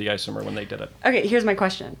triggering of the isomer when they did it. Okay, here's my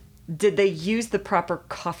question. Did they use the proper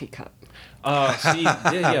coffee cup?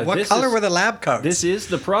 What color were the lab coats? This is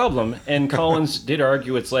the problem. And Collins did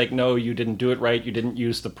argue, it's like, no, you didn't do it right. You didn't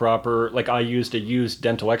use the proper, I used a used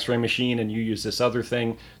dental x-ray machine and you used this other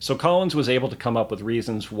thing. So Collins was able to come up with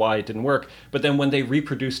reasons why it didn't work. But then when they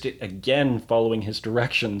reproduced it again following his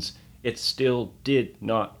directions, it still did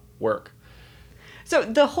not work. So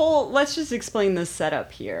let's just explain the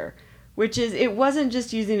setup here. Which is, it wasn't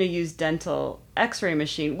just using a used dental x-ray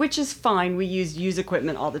machine, which is fine. We use used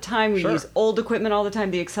equipment all the time. We use old equipment all the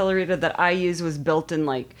time. The accelerator that I use was built in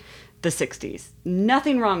the 60s.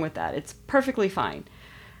 Nothing wrong with that. It's perfectly fine.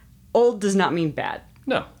 Old does not mean bad.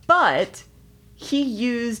 No. But he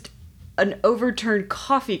used an overturned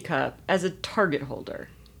coffee cup as a target holder.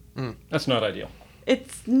 That's not ideal.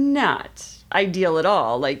 It's not ideal at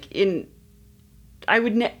all. In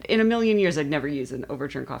a million years, I'd never use an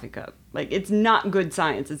overturned coffee cup. It's not good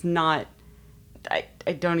science. It's not,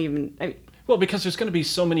 Well, because there's going to be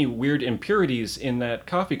so many weird impurities in that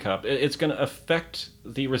coffee cup. It's going to affect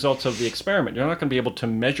the results of the experiment. You're not going to be able to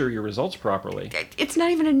measure your results properly. It's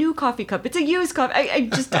not even a new coffee cup. It's a used coffee. I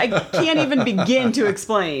can't even begin to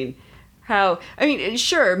explain how,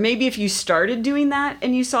 sure, maybe if you started doing that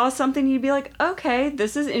and you saw something, you'd be like, okay,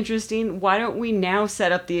 this is interesting. Why don't we now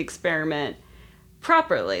set up the experiment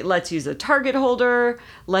properly? Let's use a target holder.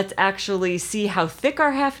 Let's actually see how thick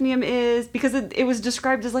our hafnium is, because it was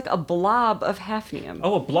described as a blob of hafnium.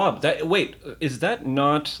 Oh, a blob. Is that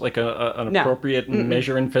not an appropriate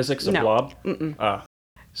measure in physics? A blob?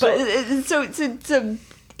 So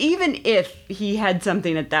even if he had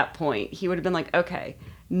something at that point, he would have been like, okay,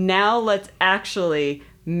 Now let's actually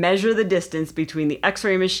measure the distance between the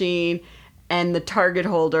X-ray machine and the target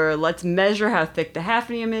holder. Let's measure how thick the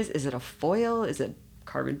hafnium is. Is it a foil? Is it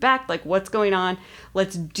carbon back? Like, what's going on?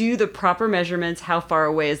 Let's do the proper measurements. How far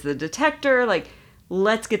away is the detector? Like,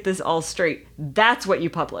 let's get this all straight. That's what you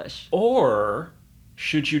publish. Or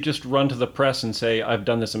should you just run to the press and say, I've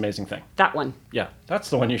done this amazing thing? That one. Yeah, that's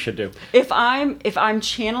the one you should do. If I'm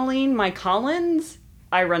channeling my Collins,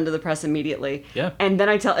 I run to the press immediately. Yeah. And then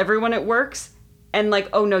I tell everyone it works, and like,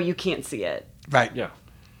 oh no, you can't see it. Right. Yeah.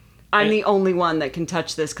 I'm the only one that can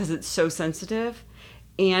touch this because it's so sensitive.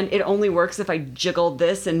 And it only works if I jiggle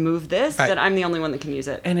this and move this, Right. that I'm the only one that can use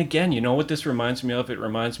it. And again, you know what this reminds me of? It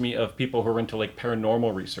reminds me of people who are into like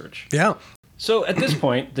paranormal research. Yeah. So at this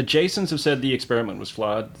point, the Jasons have said the experiment was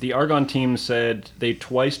flawed. The Argonne team said they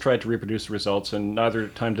twice tried to reproduce the results, and neither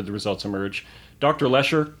time did the results emerge. Dr.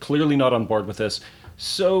 Lesher, clearly not on board with this.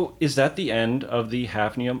 So is that the end of the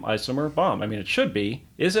hafnium isomer bomb? I mean, it should be.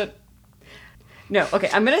 Is it? No, okay,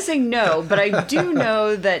 I'm going to say no, but I do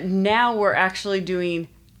know that now we're actually doing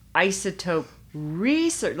isotope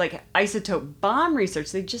research, like isotope bomb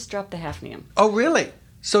research. They just dropped the hafnium. Oh, really?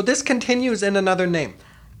 So this continues in another name.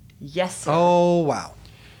 Yes, sir. Oh, wow.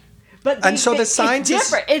 But And so the science is- it's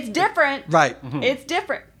different. It's different. Right. It's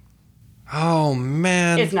different. Oh,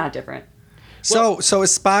 man. It's not different. So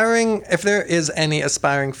aspiring, if there is any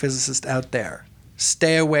aspiring physicist out there,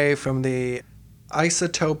 stay away from the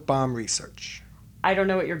isotope bomb research. I don't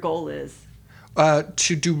know what your goal is.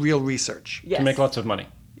 To do real research. Yes. To make lots of money.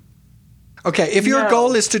 Okay, if your No.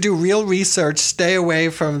 goal is to do real research, stay away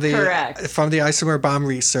from the Correct. isomer bomb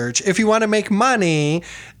research. If you want to make money,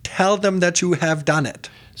 tell them that you have done it.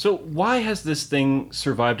 So why has this thing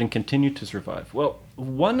survived and continued to survive? Well,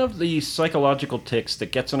 one of the psychological ticks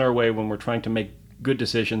that gets in our way when we're trying to make good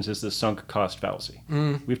decisions is the sunk cost fallacy.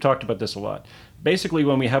 We've talked about this a lot. Basically,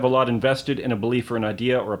 when we have a lot invested in a belief or an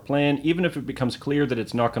idea or a plan, even if it becomes clear that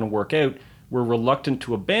it's not going to work out, we're reluctant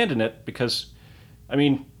to abandon it because, I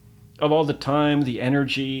mean, of all the time, the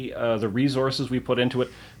energy, the resources we put into it,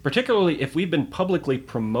 particularly if we've been publicly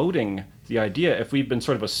promoting the idea, if we've been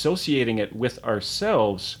sort of associating it with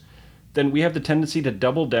ourselves, then we have the tendency to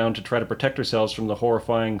double down to try to protect ourselves from the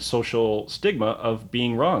horrifying social stigma of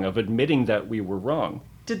being wrong, of admitting that we were wrong.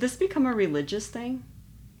 Did this become a religious thing?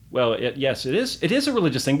 Well, yes, it is. It is a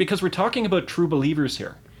religious thing because we're talking about true believers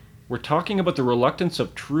here. We're talking about the reluctance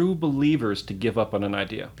of true believers to give up on an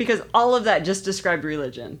idea. Because all of that just described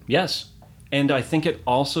religion. Yes. And I think it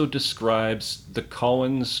also describes the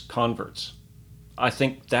Collins converts. I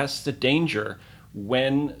think that's the danger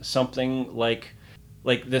when something like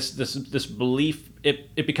this belief,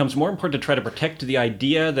 it becomes more important to try to protect the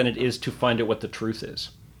idea than it is to find out what the truth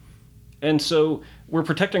is. And so we're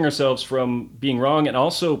protecting ourselves from being wrong and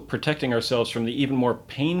also protecting ourselves from the even more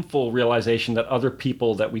painful realization that other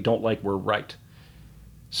people that we don't like were right.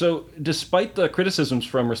 So despite the criticisms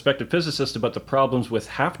from respected physicists about the problems with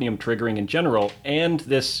hafnium triggering in general and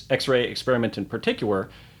this X-ray experiment in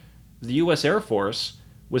particular, the US Air Force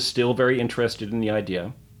was still very interested in the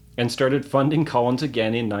idea and started funding Collins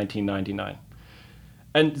again in 1999.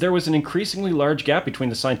 And there was an increasingly large gap between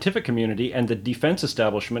the scientific community and the defense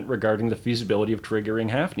establishment regarding the feasibility of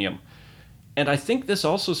triggering hafnium. And I think this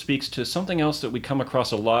also speaks to something else that we come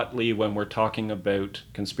across a lot, Lee, when we're talking about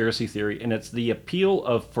conspiracy theory, and it's the appeal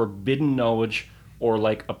of forbidden knowledge or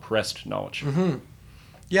like oppressed knowledge. Mm-hmm.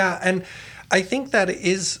 Yeah, and I think that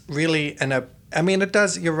is really it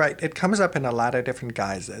does, you're right, it comes up in a lot of different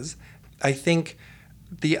guises. I think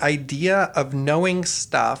the idea of knowing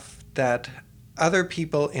stuff that other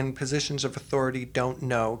people in positions of authority don't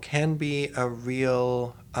know can be a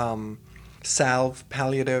real salve,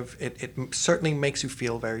 palliative. It certainly makes you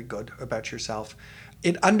feel very good about yourself.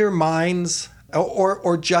 It undermines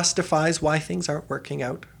or justifies why things aren't working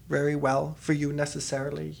out very well for you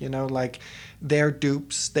necessarily. You know, like they're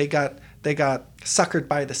dupes. They got suckered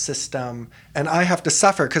by the system, and I have to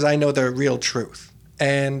suffer because I know the real truth.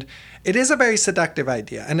 And it is a very seductive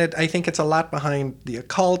idea, and I think it's a lot behind the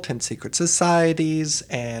occult and secret societies,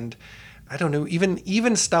 and I don't know,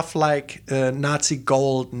 even stuff like Nazi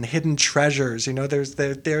gold and hidden treasures. You know, there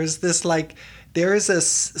is a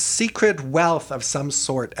secret wealth of some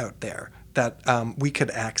sort out there that we could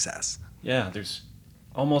access. Yeah, there's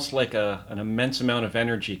almost like an immense amount of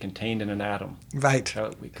energy contained in an atom. Right.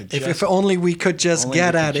 We could If only we could just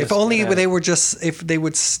get at it. If only if they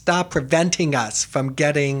would stop preventing us from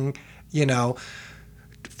getting,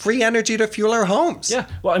 free energy to fuel our homes. Yeah.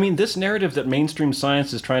 Well, I mean, this narrative that mainstream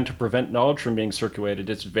science is trying to prevent knowledge from being circulated,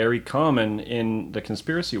 it's very common in the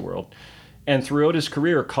conspiracy world. And throughout his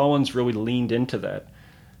career, Collins really leaned into that.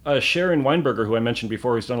 Sharon Weinberger, who I mentioned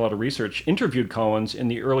before, who's done a lot of research, interviewed Collins in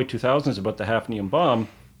the early 2000s about the hafnium bomb,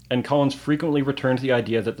 and Collins frequently returned to the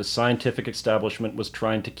idea that the scientific establishment was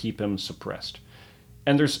trying to keep him suppressed.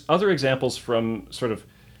 And there's other examples from sort of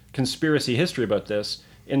conspiracy history about this.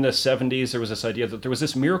 In the 70s, there was this idea that there was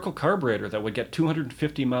this miracle carburetor that would get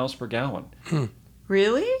 250 miles per gallon.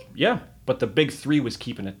 Really? Yeah, but the big three was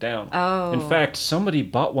keeping it down. Oh. In fact, somebody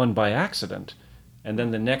bought one by accident, and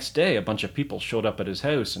then the next day a bunch of people showed up at his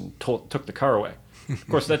house and took the car away. Of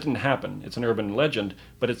course, that didn't happen. It's an urban legend,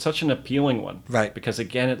 but it's such an appealing one. Right. Because,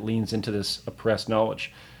 again, it leans into this oppressed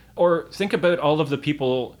knowledge. Or think about all of the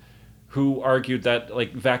people who argued that,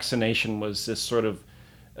 like, vaccination was this sort of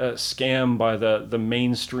scam by the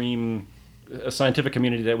mainstream scientific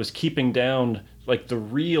community that was keeping down, like, the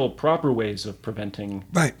real proper ways of preventing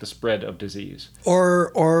the spread of disease.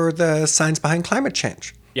 Or the science behind climate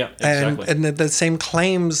change. Yeah, exactly. And the same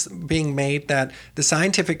claims being made that the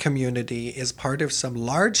scientific community is part of some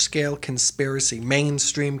large-scale conspiracy,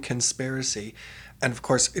 mainstream conspiracy. And of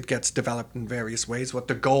course, it gets developed in various ways, what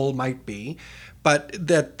the goal might be. But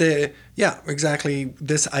that exactly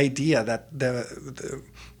this idea that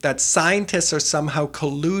that scientists are somehow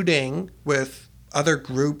colluding with other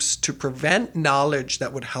groups to prevent knowledge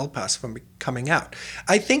that would help us from coming out.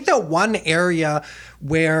 I think that one area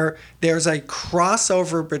where there's a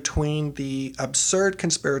crossover between the absurd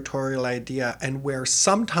conspiratorial idea and where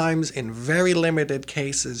sometimes in very limited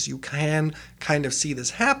cases you can kind of see this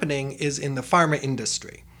happening is in the pharma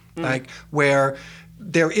industry, like where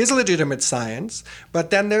there is legitimate science, but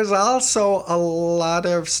then there's also a lot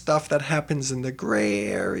of stuff that happens in the gray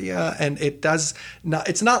area, and it's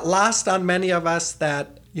not lost on many of us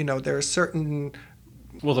that, there are certain...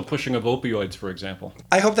 Well, the pushing of opioids, for example.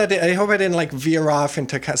 I hope I didn't like veer off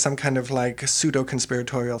into some kind of like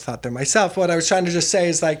pseudo-conspiratorial thought there myself. What I was trying to just say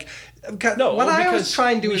is like...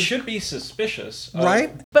 we should be suspicious.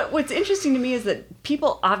 Right? But what's interesting to me is that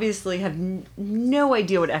people obviously have no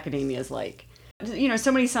idea what academia is like.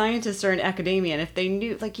 So many scientists are in academia, and if they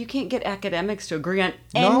knew, like, you can't get academics to agree on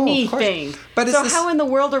anything. But so how in the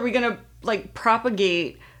world are we going to, like,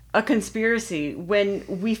 propagate a conspiracy when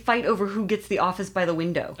we fight over who gets the office by the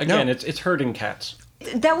window? Again, it's herding cats.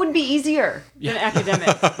 That would be easier than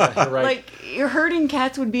academics. Yeah, you're right. Like, herding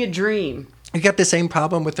cats would be a dream. You get the same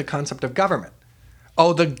problem with the concept of government.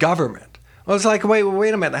 Oh, the government. Well, it's like, wait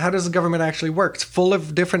a minute. How does the government actually work? It's full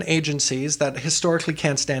of different agencies that historically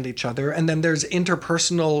can't stand each other. And then there's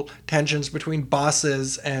interpersonal tensions between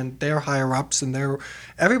bosses and their higher-ups. And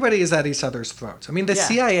everybody is at each other's throats. I mean, the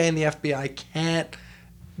CIA and the FBI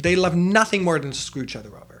they love nothing more than to screw each other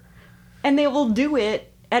over. And they will do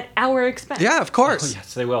it at our expense. Yeah, of course. Oh,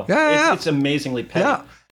 yes, they will. Yeah. It's amazingly petty. Yeah.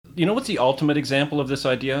 You know what's the ultimate example of this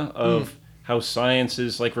idea of how science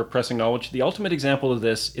is like repressing knowledge? The ultimate example of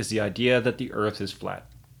this is the idea that the Earth is flat.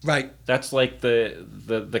 Right. That's like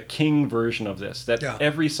the king version of this, that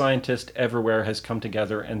every scientist everywhere has come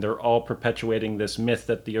together and they're all perpetuating this myth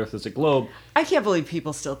that the Earth is a globe. I can't believe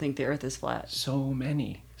people still think the Earth is flat. So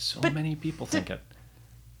many people think it.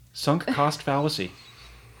 Sunk cost fallacy.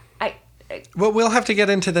 Well, we'll have to get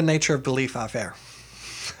into the nature of belief off air.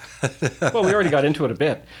 Well, we already got into it a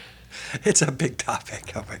bit. It's a big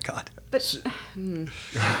topic. Oh, my God. But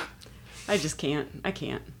I just can't. I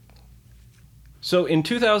can't. So in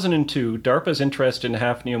 2002, DARPA's interest in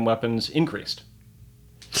hafnium weapons increased.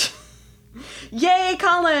 Yay,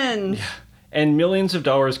 Colin! Yeah. And millions of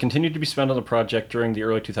dollars continued to be spent on the project during the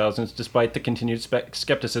early 2000s, despite the continued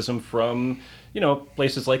skepticism from,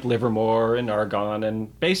 places like Livermore and Argonne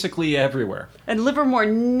and basically everywhere. And Livermore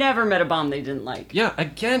never met a bomb they didn't like. Yeah,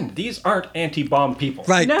 again, these aren't anti-bomb people.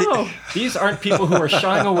 Right. No. These aren't people who are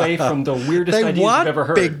shying away from the weirdest ideas you've ever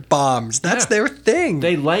heard. They want big bombs. That's their thing.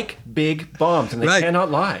 They like big bombs, and they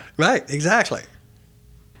cannot lie. Right, exactly.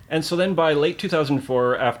 And so then by late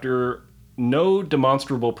 2004, after no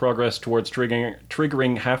demonstrable progress towards triggering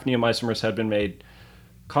hafnium isomers had been made,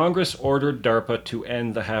 Congress ordered DARPA to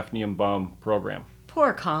end the hafnium bomb program.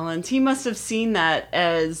 Poor Collins. He must have seen that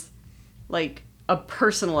as, like, a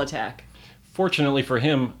personal attack. Fortunately for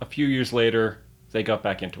him, a few years later, they got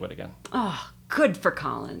back into it again. Oh, good for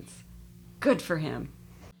Collins. Good for him.